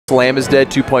Slam is Dead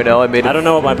 2.0. I made it. I don't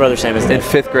know what my brother Sam is in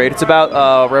 5th grade. It's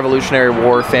about Revolutionary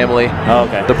War family. Oh,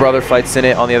 okay. The brother fights in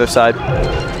it on the other side.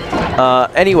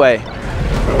 Anyway,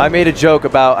 I made a joke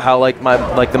about how like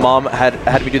the mom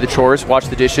had me do the chores, wash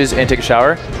the dishes, and take a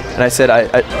shower, and I said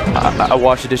I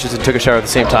washed the dishes and took a shower at the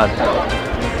same time.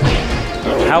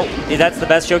 How? That's the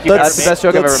best joke you've ever made? That's the best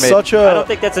joke I've ever made. I don't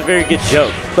think that's a very good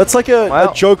joke. That's like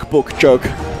a joke book joke.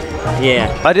 Yeah.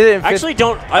 I did it in 5th. Actually,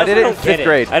 I did it in 5th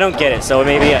grade. I don't get it. So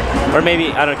maybe, or maybe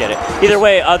I don't get it. Either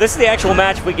way, this is the actual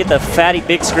match. We get the fatty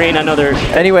big screen. I know they're.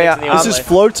 Anyway, this is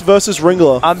Floats versus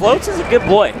Ringler. Floats is a good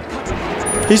boy.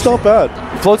 He's not bad.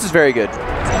 Floats is very good.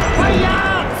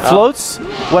 Floats,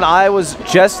 when I was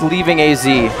just leaving AZ,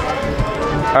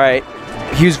 all right,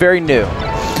 he was very new,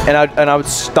 and I would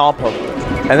stomp him.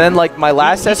 And then like my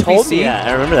last SBC, yeah,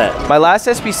 I remember that. My last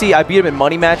SBC, I beat him in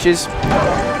money matches.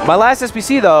 My last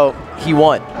SBC though, he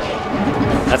won.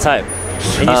 That's hype.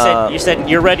 And you said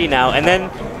you're ready now, and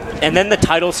then the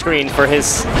title screen for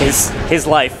his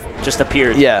life just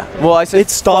appeared. Yeah. Well, I said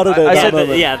it started.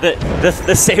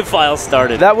 The save file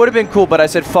started. That would have been cool, but I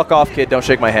said, "Fuck off, kid! Don't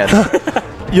shake my hand."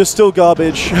 You're still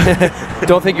garbage.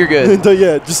 Don't think you're good.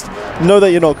 Yeah, just know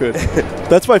that you're not good.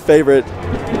 That's my favorite.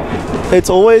 It's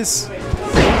always.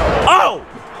 Oh,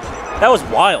 that was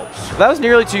wild. That was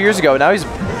nearly 2 years ago. Now he's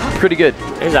pretty good.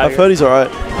 I've heard he's all right.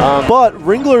 But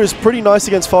Ringler is pretty nice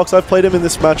against Fox. I've played him in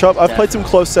this matchup. I've played some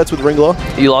close sets with Ringler.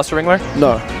 You lost to Ringler?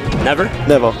 No. Never?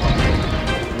 Never.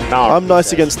 No. I'm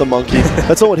nice against the monkey.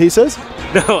 That's not what he says?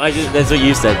 No, that's what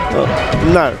you said. No.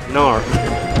 No.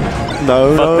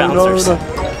 No.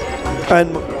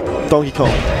 And Donkey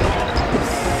Kong.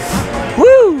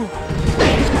 Woo!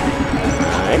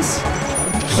 Nice.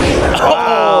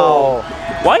 Oh!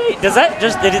 Why does that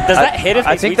hit if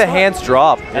I think the hands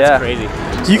drop. That's crazy.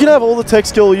 You can have all the tech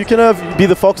skill, you can be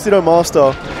the Fox Ditto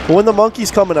master, but when the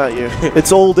monkey's coming at you,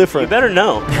 it's all different. You better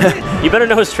know. You better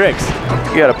know his tricks.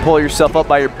 You gotta pull yourself up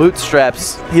by your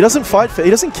bootstraps. He doesn't fight fair.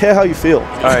 He doesn't care how you feel.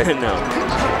 All right. No.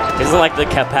 He doesn't like the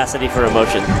capacity for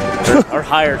emotion or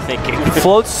higher thinking.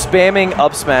 Floats spamming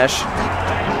up smash.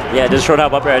 Yeah, just short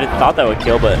hop up air. I thought that would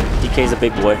kill, but DK's a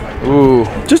big boy. Ooh.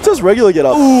 Just does regular get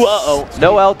up. Ooh, uh-oh.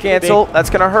 No L cancel. That's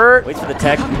gonna hurt. Waits for the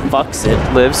tech. Fucks it.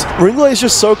 Lives. Ringler is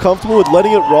just so comfortable with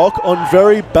letting it rock on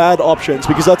very bad options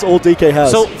because that's all DK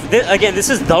has. So, again, this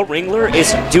is the Ringler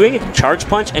is doing a charge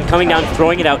punch and coming down,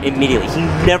 throwing it out immediately. He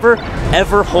never,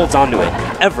 ever holds on to it.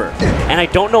 Ever. And I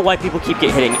don't know why people keep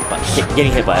getting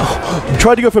hit by it.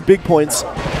 Tried to go for big points.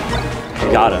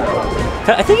 Got him.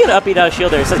 I think it up beat out a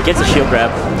shield there. It says gets a shield grab.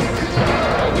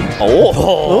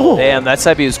 Oh. Damn, that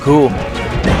side B is cool.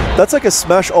 That's like a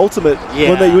Smash Ultimate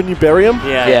when you bury him.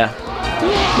 Yeah.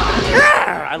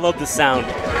 I love the sound.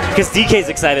 Because DK's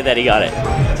excited that he got it.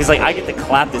 He's like, I get to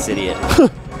clap this idiot.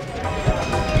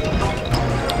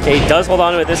 Okay, he does hold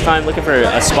on to it this time, looking for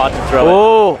a spot to throw it.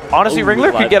 Oh, honestly,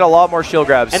 Ringler could get a lot more shield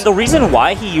grabs. And the reason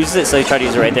why he uses it, so he tried to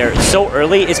use it right there, so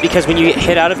early is because when you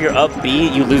hit out of your up B,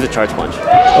 you lose a charge punch.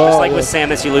 Just like with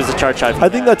Samus, you lose the charge punch. I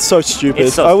think that's so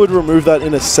stupid. I would remove that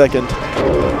in a second.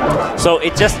 So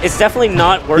it's definitely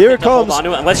not worth it to hold on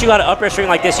to it. Unless you got an up air string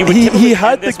like this, you would he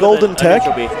had the golden tech.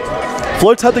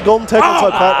 Floats had the golden tech inside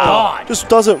God. Just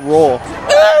does it raw.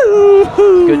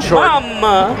 Good short.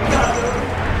 Mama.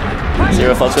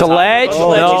 Zero Floats to ledge?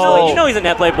 No. You know he's a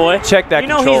net play boy. Check that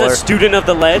controller. You know he's a student of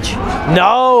the ledge.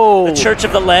 No. The Church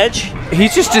of the Ledge.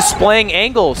 He's just displaying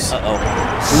angles.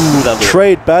 Uh-oh.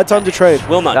 Trade. Bad time to trade.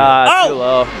 Will not. Too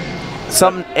low.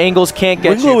 Some angles can't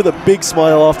get Ringler you. with a big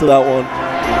smile after that one.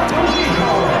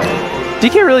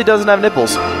 DK really doesn't have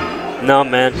nipples. No,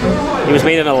 man. He was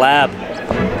made in a lab.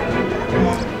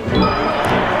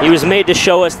 He was made to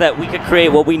show us that we could create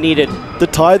what we needed. The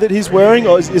tie that he's wearing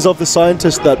is of the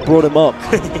scientist that brought him up.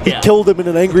 He killed him in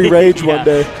an angry rage one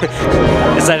day.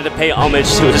 Decided to pay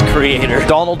homage to his creator.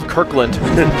 Donald Kirkland.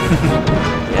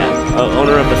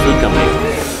 Owner of the food company.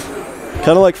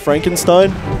 Kind of like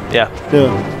Frankenstein. Yeah.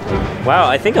 Wow,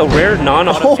 I think a rare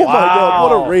non-auto. Oh my god,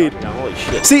 what a read. Holy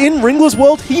shit. See, in Ringler's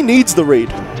world, he needs the read.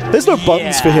 There's no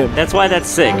buttons for him. That's why that's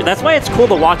sick. That's why it's cool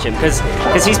to watch him, because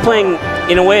he's playing,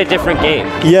 in a way, a different game.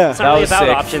 Yeah. It's not really about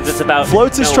options, it's about...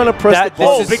 Floats is trying to press the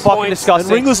ball. This is fucking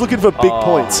disgusting. And Ringler's looking for big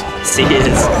points. See, he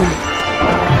is.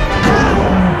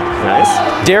 Nice.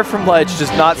 Dare from ledge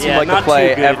does not seem like a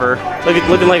play ever.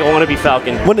 Looking like a wannabe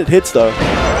Falcon. When it hits, though.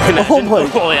 Oh my.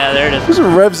 Oh yeah, there it is. Just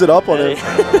revs it up on him.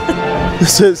 It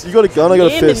says, you got a gun, I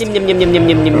got a fist. Let's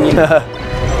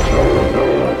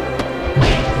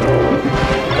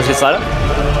get slide up.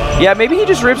 Yeah, maybe he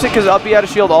just rips it because up B out of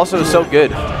shield also is so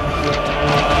good.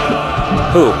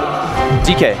 Who?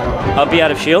 DK. Up B out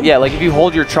of shield? Yeah, like if you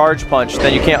hold your charge punch,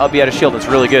 then you can't up B out of shield. It's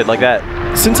really good, like that.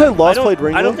 Since I last played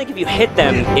Ringler, I don't think if you hit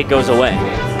them, it goes away.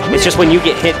 It's just when you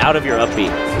get hit out of your upbeat.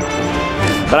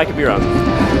 But I could be wrong.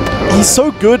 he's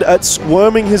so good at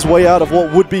squirming his way out of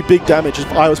what would be big damage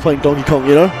if I was playing Donkey Kong,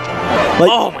 you know? Like,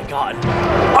 oh my god.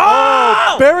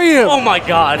 Oh! Bury him! Oh my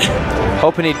god.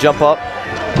 Hoping he'd jump up.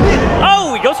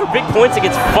 Oh, he goes for big points and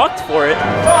gets fucked for it.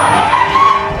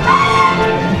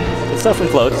 Good stuff from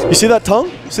Floats. You see that tongue?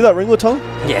 You see that Ringler tongue?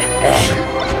 Yeah.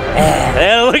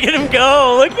 Look at him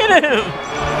go! Look at him!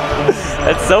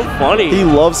 That's so funny. He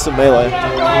loves some melee.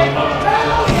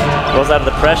 Goes out of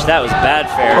the pressure. That was bad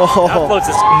fair. Oh. Now Floats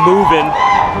is moving.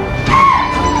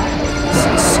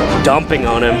 Just dumping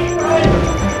on him.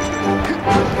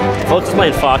 Floats is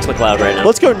playing Fox McCloud right now.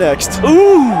 Let's go next.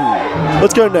 Ooh!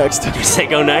 Let's go next. Did you say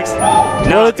go next?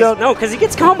 Run it down. No, because he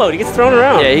gets comboed. He gets thrown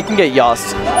around. Yeah, he can get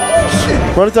yossed.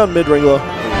 Run it down mid, Ringler.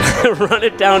 Run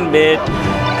it down mid.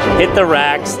 Hit the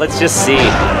racks. Let's just see.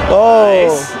 Oh,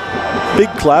 Nice. big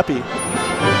clappy.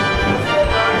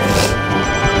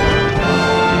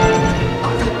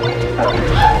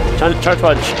 Charge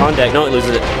punch on deck. No, he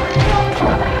loses it.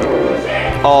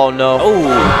 Oh no.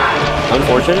 Oh,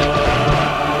 unfortunate.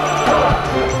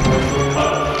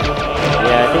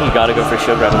 Yeah, I think you gotta go for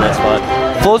show grab in that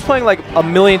spot. Flo's playing like a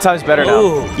million times better now.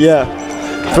 Ooh. Yeah.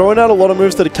 Throwing out a lot of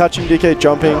moves that are catching DK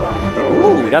jumping.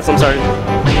 Ooh, we got some started.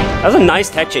 That was a nice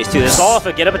tech chase too. This is all off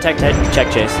a get up a check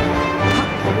chase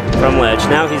from ledge.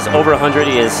 Now he's over 100.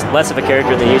 He is less of a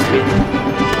character than he used to be.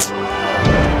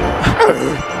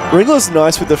 Ringler's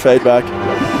nice with the fade back.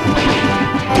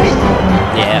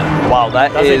 Yeah. Wow,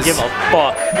 that Doesn't is give a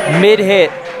fuck. mid hit.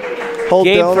 Hold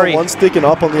Game down 3. on one stick and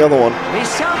up on the other one.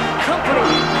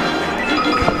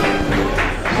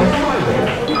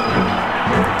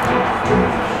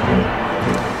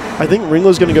 I think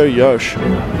Ringler's going to go Yosh.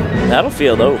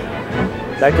 Battlefield, though.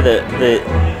 Back to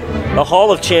the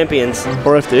Hall of Champions.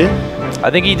 Or FD.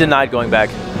 I think he denied going back.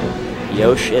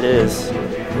 Yosh it is.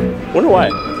 Wonder why.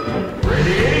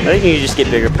 I think you can just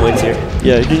get bigger points here.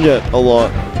 Yeah, you can get a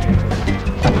lot.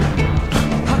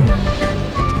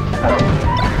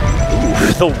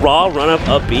 The raw run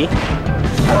up B.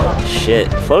 Shit.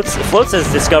 Floats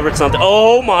has discovered something.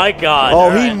 Oh my god. Oh,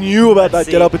 All he right. knew about Let's that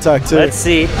see. get up attack too. Let's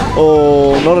see.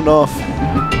 Oh, not enough.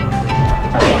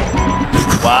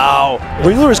 Wow.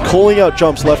 Ringler is calling out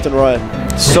jumps left and right.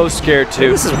 So scared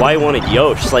too. This is why he wanted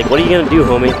Yosh. It's like, what are you gonna do,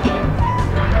 homie?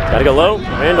 Gotta go low.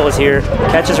 Randall is here.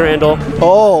 Catches Randall.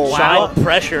 Oh, Wow.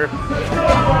 Pressure.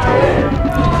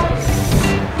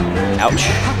 Ouch.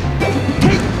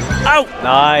 Ow!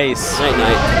 Nice. Night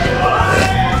night.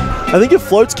 I think if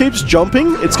Floats keeps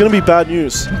jumping, it's going to be bad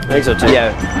news. I think so too.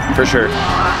 Yeah, for sure.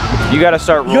 You gotta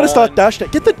start rolling. You got to start dash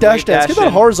dance. Get the dash dance. Get that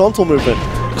in. horizontal movement.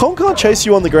 Kong can't chase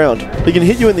you on the ground. He can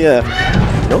hit you in the air.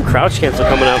 No crouch cancel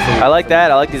coming out from. I like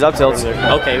that. I like these up tilts.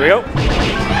 Okay, here we go.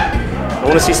 I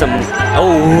want to see some.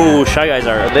 Oh, Shy Guys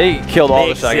are. They killed all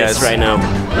They the Shy exist Guys. right now.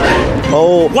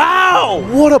 Oh, Wow!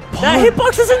 what a That pump.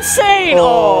 hitbox is insane!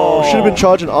 Oh, should have been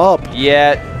charging up.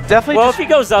 Yeah, definitely. Well, just, if he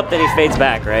goes up, then he fades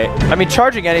back, right? I mean,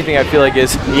 charging anything, I feel like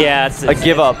is Yeah, it's a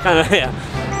give up. Kind of, yeah.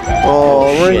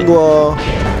 Oh, shit. Ringler.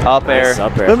 Up air. Nice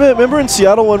up air. Remember in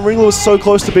Seattle when Ringler was so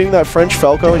close to beating that French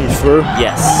Falco and he threw?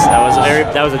 Yes,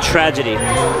 that was a tragedy.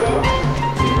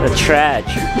 What a trage.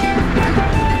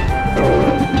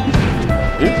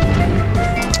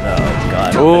 Oh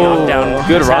god. Ooh, Knockdown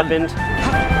good just run. happened.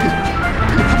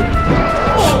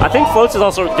 I think Floats is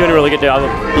also doing a really good job.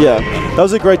 Yeah, that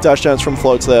was a great dash dance from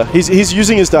Floats there. He's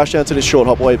using his dash dance and his short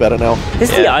hop way better now. His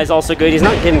DI is also good. He's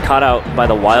not getting caught out by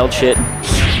the wild shit.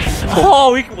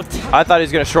 Oh, I thought he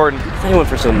was gonna shorten. he went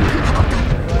for some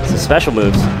special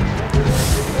moves.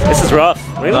 This is rough.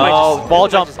 Ringler might No, just- ball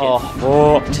Ringler might jump. just get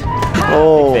Oh. fucked.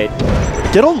 Oh,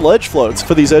 Fade. get on ledge Floats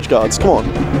for these edge guards. Come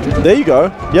on. There you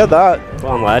go. Yeah, that.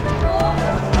 Come on, lad.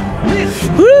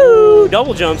 Woo!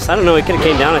 Double jumps. I don't know. He could have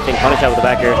came down, I think. Punish out with the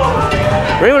back here.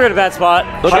 Ringler in a bad spot.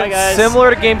 Looking Hi, guys.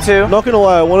 similar to game 2. Not gonna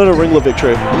lie, I wanted a Ringler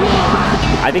victory.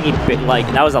 I think he,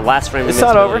 that was the last frame. It's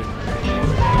not over.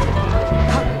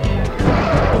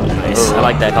 Nice. I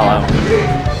like that call out.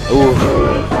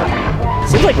 Ooh.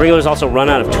 Seems like Ringler's also run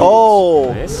out of tools.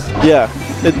 Oh, Nice. yeah,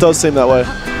 it does seem that way.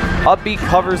 Up B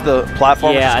covers the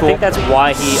platform. Yeah, which is I cool. think that's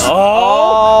why he.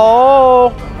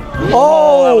 Oh.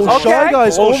 Oh, that was Shy okay.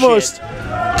 Guys Bullshit. almost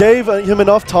gave him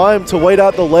enough time to wait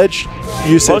out the ledge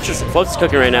usage. Floats is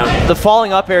cooking right now. The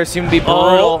falling up air seemed to be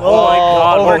brutal. Oh my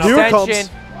God, oh, what an here it extension.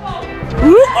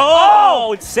 comes.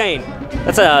 Oh, insane.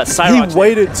 That's a He Cyrox.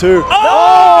 waited too.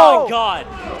 Oh my god.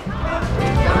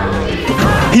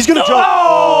 He's gonna jump.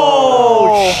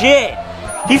 Oh shit.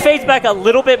 He fades back a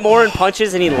little bit more and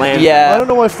punches and he lands. I Yeah. don't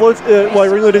know why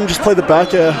Ringler didn't just play the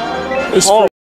back air. Oh